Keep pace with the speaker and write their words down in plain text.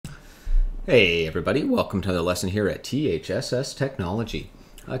Hey everybody, welcome to another lesson here at THSS Technology.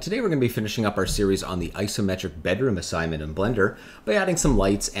 Today we're going to be finishing up our series on the isometric bedroom assignment in Blender by adding some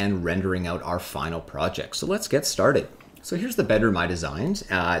lights and rendering out our final project. So let's get started. So here's the bedroom I designed.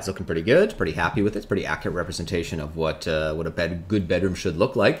 It's looking pretty good, pretty happy with it. It's a pretty accurate representation of what a good bedroom should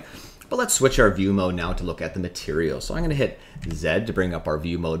look like. But let's switch our view mode now to look at the material. So I'm going to hit Z to bring up our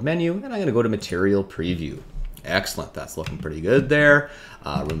view mode menu, and I'm going to go to material preview. Excellent, that's looking pretty good there.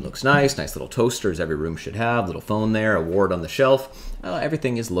 Room looks nice little toaster as every room should have, little phone there, award on the shelf.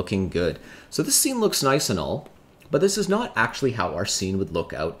 Everything is looking good. So this scene looks nice and all, but this is not actually how our scene would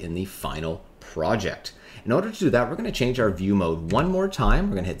look out in the final project. In order to do that, we're going to change our view mode one more time.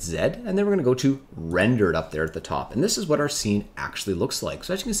 We're going to hit Z, and then we're going to go to rendered up there at the top. And this is what our scene actually looks like.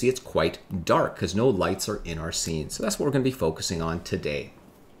 So as you can see, it's quite dark because no lights are in our scene. So that's what we're going to be focusing on today.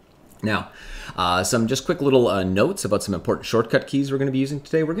 Now, some just quick little notes about some important shortcut keys we're going to be using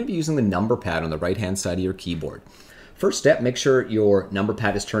today. We're going to be using the number pad on the right-hand side of your keyboard. First step, make sure your number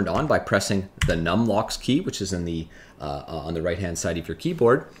pad is turned on by pressing the numlocks key, which is in the on the right-hand side of your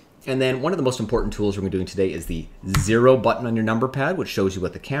keyboard. And then one of the most important tools we're going to be doing today is the 0 button on your number pad, which shows you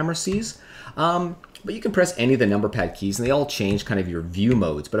what the camera sees. But you can press any of the number pad keys, and they all change kind of your view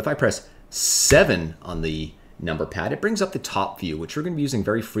modes. But if I press 7 on the number pad, it brings up the top view, which we're going to be using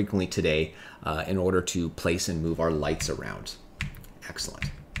very frequently today in order to place and move our lights around.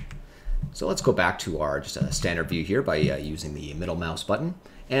 Excellent. So let's go back to our just a standard view here by using the middle mouse button,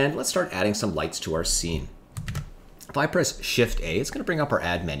 and let's start adding some lights to our scene. If I press Shift A, it's going to bring up our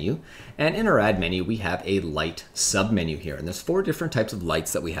add menu, and in our add menu we have a light submenu here, and there's 4 different types of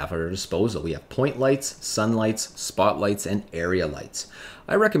lights that we have at our disposal. We have point lights, sun lights, spotlights, and area lights.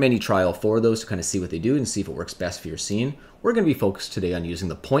 I recommend you try all 4 of those to kind of see what they do and see if it works best for your scene. We're going to be focused today on using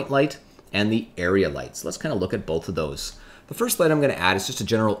the point light and the area lights. Let's kind of look at both of those. The first light I'm going to add is just a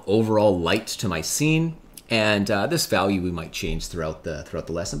general overall light to my scene, and this value we might change throughout the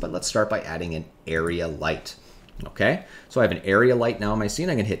lesson, but let's start by adding an area light. Okay, so I have an area light now in my scene.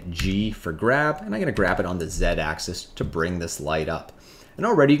 I'm going to hit G for grab, and I'm going to grab it on the Z axis to bring this light up. And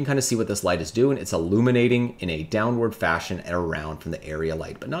already you can kind of see what this light is doing. It's illuminating in a downward fashion and around from the area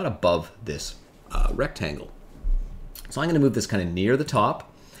light, but not above this rectangle. So I'm going to move this kind of near the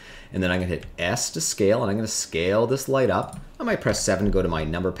top, and then I'm going to hit S to scale, and I'm going to scale this light up. I might press 7 to go to my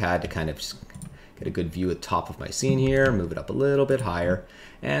number pad to kind of just get a good view at the top of my scene here, move it up a little bit higher.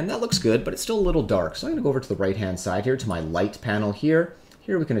 And that looks good, but it's still a little dark. So I'm going to go over to the right-hand side here to my light panel here.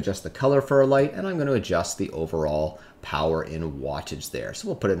 Here we can adjust the color for our light, and I'm going to adjust the overall power in wattage there. So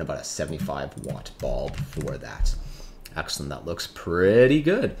we'll put in about a 75 watt bulb for that. Excellent, that looks pretty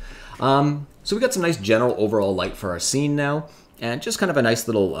good. So we got some nice general overall light for our scene now. And just kind of a nice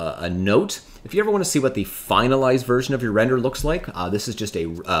little a note. If you ever want to see what the finalized version of your render looks like, this is just a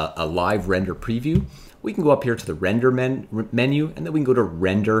live render preview. We can go up here to the render menu, and then we can go to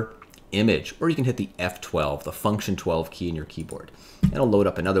render image, or you can hit the F12, the function 12 key in your keyboard. It'll load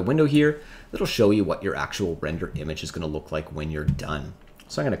up another window here that'll show you what your actual render image is going to look like when you're done.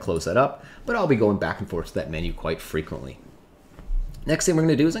 So I'm going to close that up, but I'll be going back and forth to that menu quite frequently. Next thing we're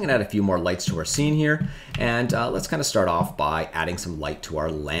going to do is I'm going to add a few more lights to our scene here, and let's kind of start off by adding some light to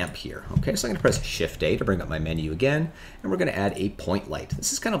our lamp here. Okay, so I'm going to press Shift A to bring up my menu again, and we're going to add a point light.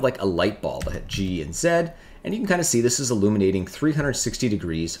 This is kind of like a light bulb. I hit G and Z, and you can kind of see this is illuminating 360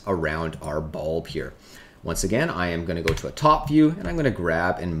 degrees around our bulb here. Once again, I am going to go to a top view, and I'm going to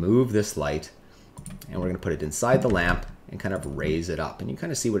grab and move this light, and we're going to put it inside the lamp and kind of raise it up. And you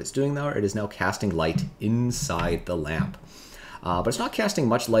kind of see what it's doing there. It is now casting light inside the lamp. But it's not casting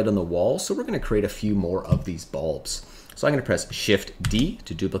much light on the wall, so we're going to create a few more of these bulbs. So I'm going to press Shift D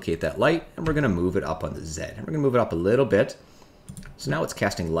to duplicate that light, and we're going to move it up on the Z. And we're going to move it up a little bit. So now it's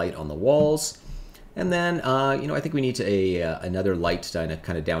casting light on the walls. And then, I think we need another light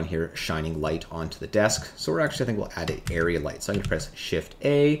kind of down here, shining light onto the desk. So I think we'll add an area light. So I'm going to press Shift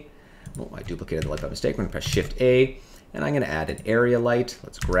A. Oh, I duplicated the light by mistake. I'm going to press Shift A, and I'm going to add an area light.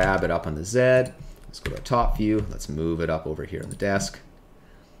 Let's grab it up on the Z. Let's go to our top view. Let's move it up over here on the desk.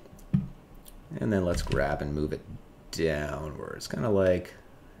 And then let's grab and move it downwards, kind of like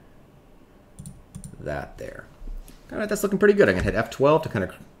that there. All right, that's looking pretty good. I'm going to hit F12 to kind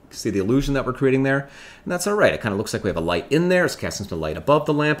of see the illusion that we're creating there. And that's all right. It kind of looks like we have a light in there. It's casting some light above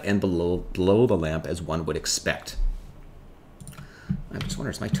the lamp and below the lamp, as one would expect. I'm just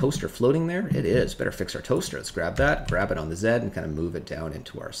wondering, is my toaster floating there? It is. Better fix our toaster. Let's grab that, grab it on the Z, and kind of move it down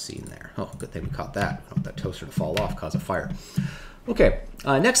into our scene there. Oh, good thing we caught that. I don't want that toaster to fall off, cause a fire. Okay,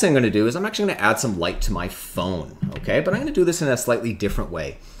 next thing I'm going to do is I'm actually going to add some light to my phone. Okay, but I'm going to do this in a slightly different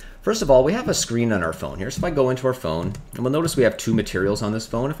way. First of all, we have a screen on our phone here. So if I go into our phone, and we'll notice we have two materials on this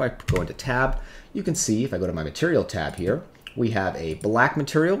phone. If I go into tab, you can see if I go to my material tab here, we have a black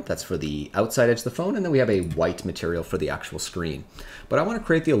material that's for the outside edge of the phone, and then we have a white material for the actual screen. But I want to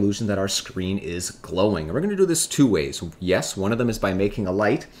create the illusion that our screen is glowing. And we're going to do this two ways. Yes, one of them is by making a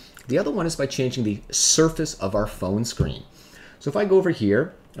light. The other one is by changing the surface of our phone screen. So if I go over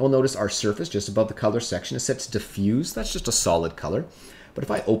here, we'll notice our surface just above the color section is set to diffuse. That's just a solid color. But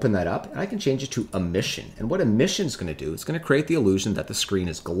if I open that up, I can change it to emission. And what emission is going to do, it's going to create the illusion that the screen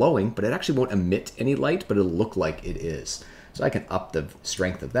is glowing, but it actually won't emit any light, but it'll look like it is. So I can up the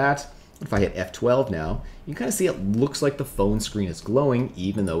strength of that. If I hit F12 now, you can kind of see it looks like the phone screen is glowing,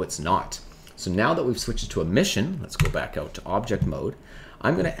 even though it's not. So now that we've switched it to emission, let's go back out to object mode.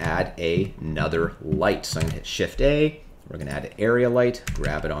 I'm going to add another light. So I'm going to hit Shift A. We're going to add an area light,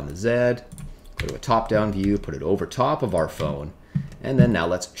 grab it on the Z, go to a top-down view, put it over top of our phone. And then now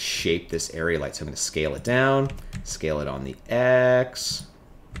let's shape this area light. So I'm going to scale it down, scale it on the X,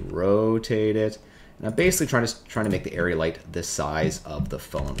 rotate it. And I'm basically trying to make the area light the size of the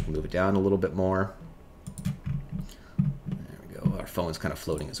phone. We can move it down a little bit more. There we go. Our phone's kind of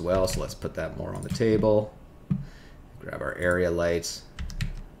floating as well, so let's put that more on the table. Grab our area lights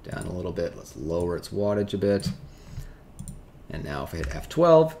down a little bit. Let's lower its wattage a bit. And now if I hit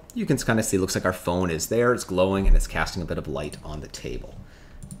F12, you can kind of see it looks like our phone is there, it's glowing, and it's casting a bit of light on the table.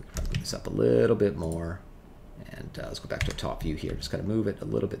 Move this up a little bit more. And let's go back to our top view here. Just kind of move it a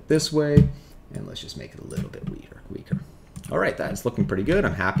little bit this way. And let's just make it a little bit weaker. All right, that's looking pretty good.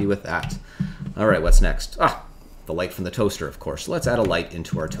 I'm happy with that. All right, what's next? The light from the toaster, of course. So let's add a light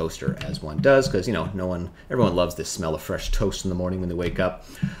into our toaster, as one does, because everyone loves the smell of fresh toast in the morning when they wake up.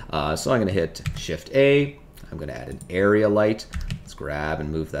 So I'm going to hit Shift A. I'm going to add an area light. Let's grab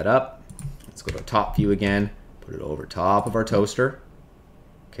and move that up. Let's go to top view again. Put it over top of our toaster.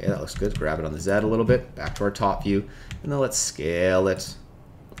 Okay, that looks good. Grab it on the Z a little bit. Back to our top view. And then let's scale it.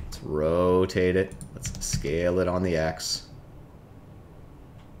 Let's rotate it. Let's scale it on the X.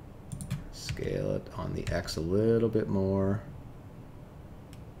 Scale it on the X a little bit more.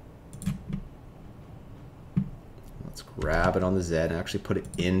 Let's grab it on the Z and actually put it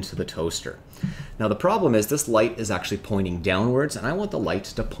into the toaster. Now the problem is this light is actually pointing downwards, and I want the light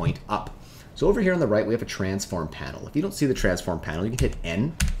to point up. So over here on the right, we have a transform panel. If you don't see the transform panel, you can hit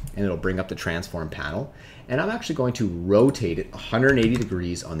N, and it'll bring up the transform panel. And I'm actually going to rotate it 180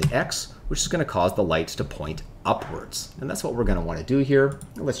 degrees on the X, which is going to cause the lights to point upwards. And that's what we're going to want to do here.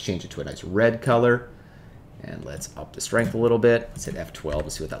 Let's change it to a nice red color. And let's up the strength a little bit. Let's hit F12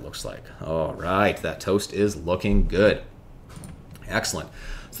 and see what that looks like. All right, that toast is looking good. Excellent.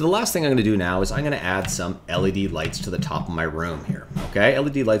 So the last thing I'm going to do now is I'm going to add some LED lights to the top of my room here. Okay,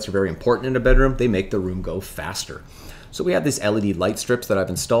 LED lights are very important in a bedroom. They make the room go faster. So we have these LED light strips that I've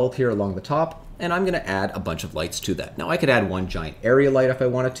installed here along the top, and I'm going to add a bunch of lights to that. Now I could add one giant area light if I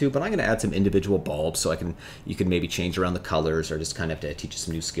wanted to, but I'm going to add some individual bulbs so you can maybe change around the colors or just kind of to teach you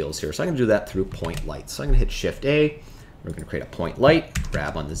some new skills here. So I'm going to do that through point lights. So I'm going to hit Shift A. We're going to create a point light,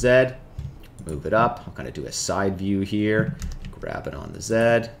 grab on the Z, move it up. I'll kind of do a side view here, grab it on the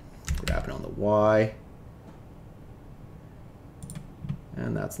Z, grab it on the Y.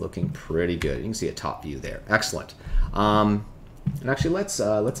 And that's looking pretty good. You can see a top view there. Excellent. And actually,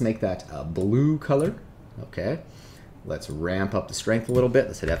 let's make that a blue color. Okay. Let's ramp up the strength a little bit.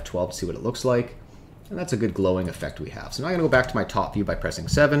 Let's hit F12 to see what it looks like. And that's a good glowing effect we have. So now I'm going to go back to my top view by pressing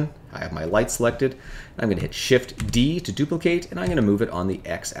 7. I have my light selected. I'm going to hit Shift D to duplicate, and I'm going to move it on the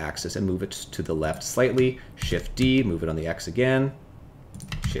X axis and move it to the left slightly. Shift D, move it on the X again.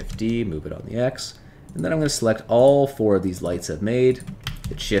 Shift D, move it on the X. And then I'm going to select all 4 of these lights I've made.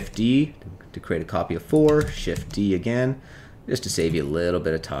 Hit Shift D to create a copy of 4. Shift D again, just to save you a little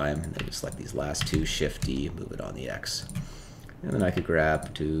bit of time. And then just select these last 2. Shift D, move it on the X. And then I could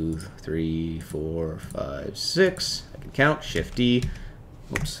grab 2, 3, 4, 5, 6. I can count. Shift D.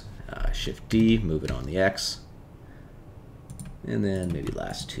 Oops. Shift D, move it on the X. And then maybe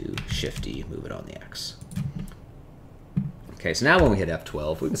last 2. Shift D, move it on the X. Okay, so now when we hit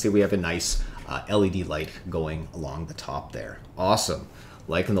F12, we can see we have a nice LED light going along the top there. Awesome.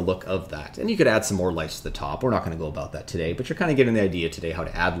 Liking the look of that. And you could add some more lights to the top. We're not going to go about that today, but you're kind of getting the idea today how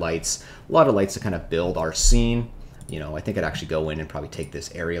to add lights. A lot of lights to kind of build our scene. You know, I think I'd actually go in and probably take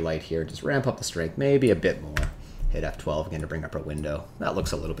this area light here, just ramp up the strength maybe a bit more. Hit F12 again to bring up our window. That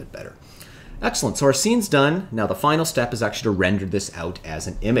looks a little bit better. Excellent, so our scene's done. Now the final step is actually to render this out as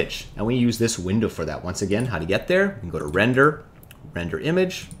an image. And we use this window for that. Once again, how to get there? You can go to Render, Render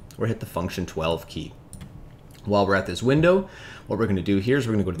Image, or hit the Function 12 key. While we're at this window, what we're going to do here is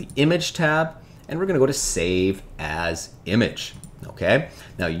we're going to go to the Image tab, and we're going to go to Save as Image. Okay,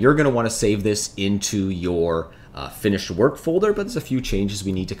 now you're going to want to save this into your finished work folder, but there's a few changes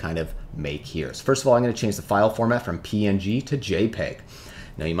we need to kind of make here. So first of all, I'm going to change the file format from PNG to JPEG.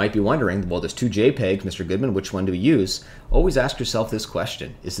 Now you might be wondering, well, there's two JPEGs, Mr. Goodman, which one do we use? Always ask yourself this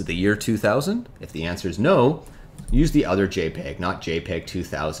question. Is it the year 2000? If the answer is no, use the other JPEG, not JPEG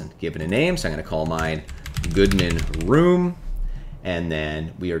 2000. Give it a name, so I'm going to call mine Goodman Room, and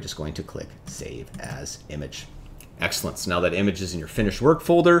then we are just going to click Save as Image. Excellent. So now that image is in your finished work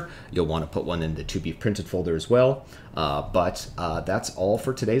folder, you'll want to put one in the to be printed folder as well. But that's all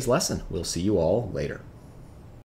for today's lesson. We'll see you all later.